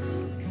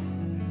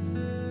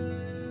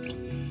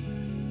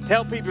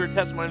 Tell people your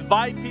testimony.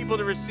 Invite people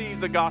to receive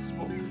the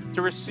gospel,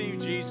 to receive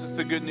Jesus,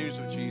 the good news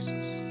of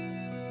Jesus.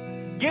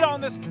 Get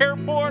on this care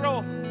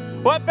portal.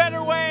 What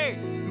better way?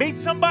 Meet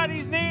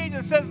somebody's need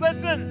and says,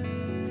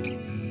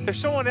 listen, there's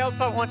someone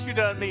else I want you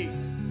to meet.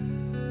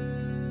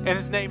 And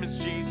his name is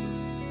Jesus.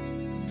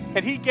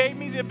 And he gave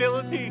me the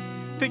ability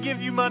to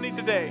give you money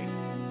today.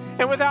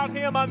 And without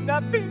him, I'm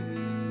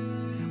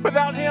nothing.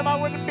 Without him, I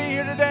wouldn't be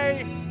here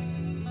today.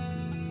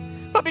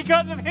 But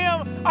because of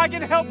him, I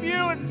can help you.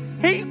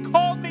 And he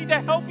called me to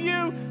help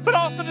you, but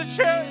also to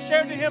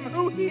share to him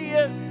who he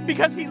is,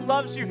 because he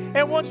loves you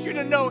and wants you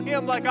to know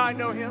him like I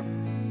know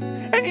him.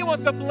 And he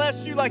wants to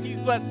bless you like he's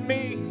blessed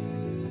me.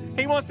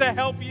 He wants to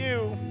help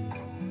you.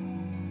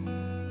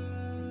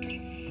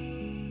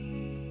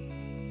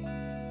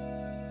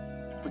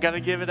 We got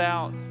to give it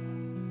out.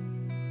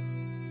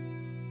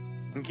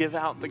 And give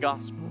out the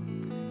gospel.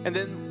 And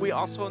then we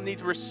also need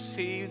to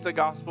receive the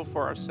gospel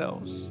for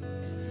ourselves.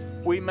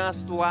 We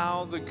must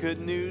allow the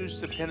good news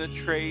to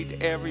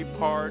penetrate every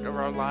part of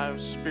our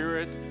lives,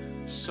 spirit,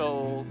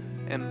 soul,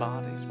 and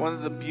bodies. One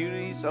of the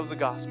beauties of the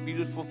gospel,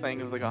 beautiful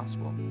thing of the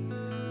gospel,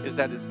 is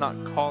that it's not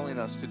calling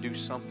us to do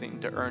something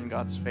to earn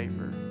God's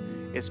favor.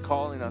 It's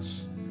calling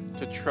us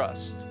to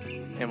trust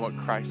in what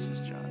Christ has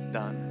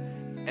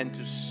done and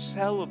to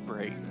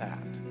celebrate that.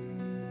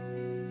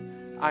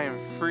 I am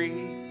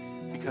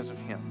free because of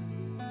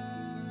Him.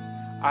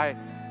 I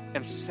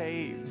am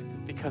saved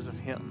because of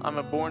Him. I'm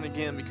born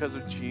again because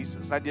of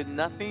Jesus. I did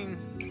nothing.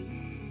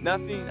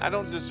 I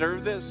don't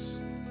deserve this.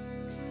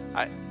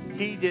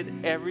 He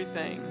did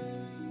everything.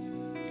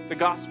 The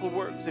gospel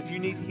works. If you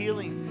need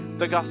healing,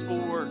 the gospel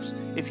works.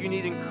 If you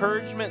need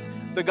encouragement,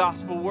 the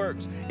gospel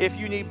works. If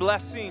you need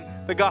blessing,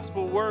 the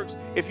gospel works.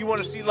 If you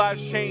want to see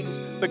lives changed,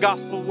 the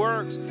gospel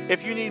works.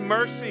 If you need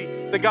mercy,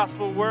 the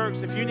gospel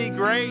works. If you need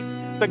grace,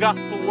 the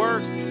gospel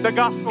works. The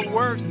gospel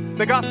works.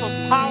 The gospel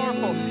is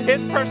powerful.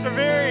 It's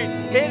persevering.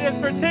 It is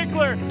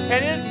particular.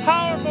 And it is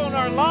powerful in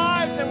our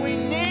lives, and we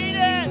need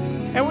it.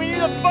 And we need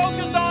to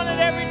focus on it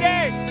every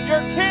day.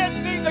 Your kids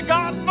need the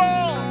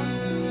gospel.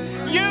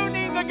 You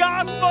need the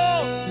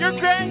gospel. Your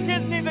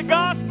grandkids need the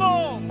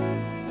gospel.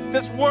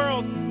 This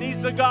world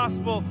needs the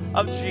gospel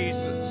of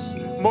Jesus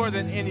more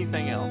than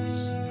anything else.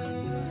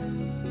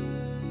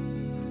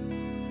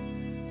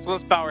 So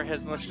let's bow our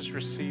heads and let's just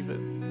receive it.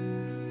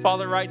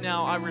 Father, right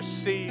now I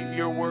receive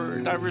your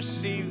word. I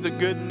receive the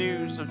good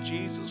news of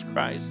Jesus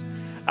Christ.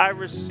 I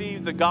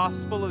receive the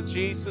gospel of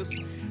Jesus,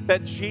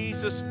 that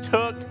Jesus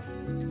took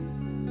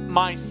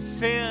my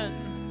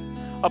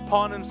sin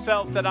upon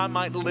himself that I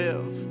might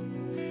live.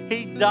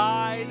 He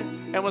died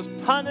and was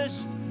punished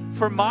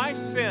for my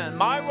sin,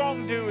 my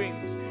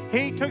wrongdoings.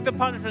 He took the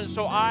punishment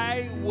so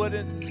I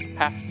wouldn't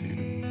have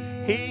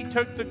to. He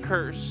took the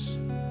curse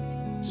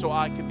so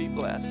I could be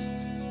blessed.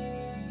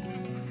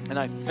 And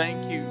I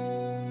thank you.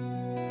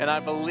 And I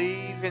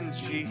believe in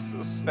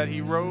Jesus, that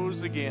He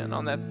rose again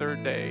on that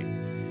third day,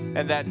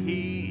 and that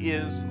He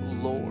is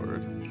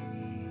Lord.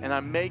 And I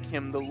make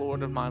Him the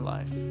Lord of my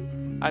life.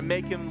 I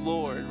make Him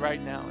Lord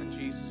right now in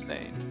Jesus'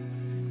 name.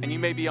 And you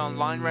may be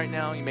online right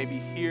now, you may be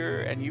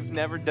here, and you've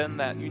never done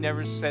that. You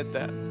never said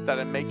that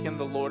I make Him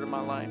the Lord of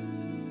my life.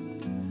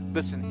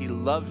 Listen, He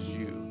loves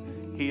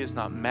you. He is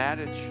not mad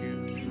at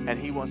you, and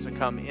He wants to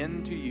come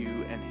into you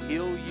and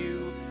heal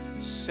you,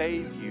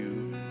 save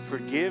you,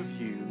 forgive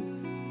you,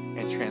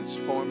 and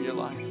transform your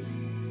life.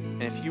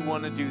 And if you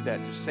want to do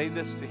that, just say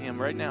this to Him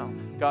right now.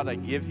 God, I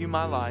give you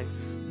my life.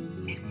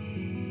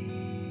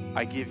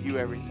 I give you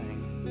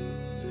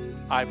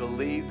everything. I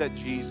believe that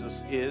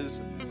Jesus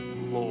is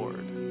Lord,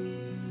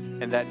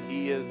 and that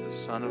He is the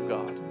Son of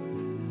God,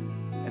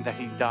 and that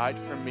He died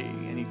for me,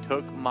 and He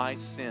took my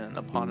sin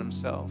upon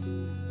Himself,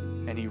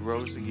 and He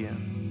rose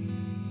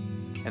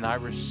again. And I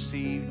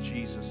receive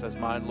Jesus as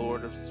my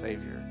Lord and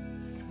Savior.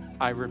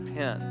 I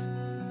repent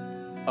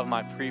of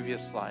my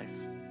previous life,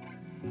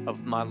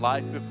 of my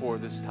life before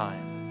this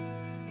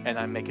time, and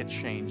I make a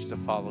change to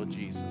follow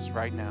Jesus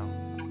right now.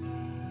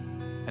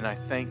 And I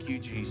thank you,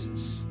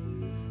 Jesus,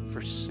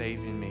 for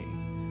saving me,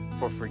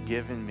 for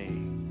forgiving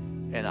me,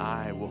 and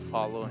I will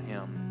follow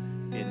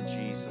Him in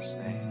Jesus'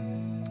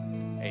 name.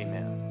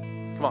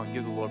 Amen. Come on,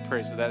 give the Lord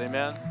praise for that.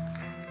 Amen.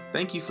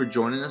 Thank you for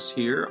joining us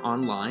here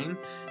online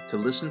to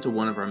listen to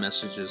one of our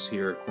messages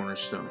here at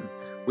Cornerstone.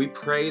 We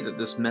pray that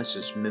this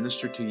message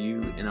ministered to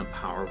you in a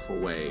powerful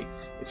way.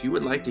 If you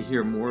would like to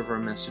hear more of our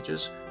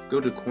messages,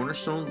 go to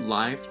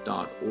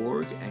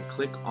cornerstonelife.org and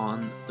click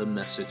on the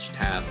message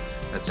tab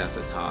that's at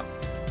the top.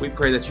 We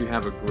pray that you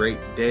have a great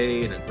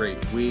day and a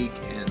great week,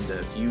 and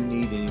if you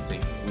need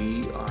anything,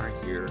 we are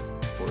here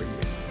for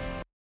you.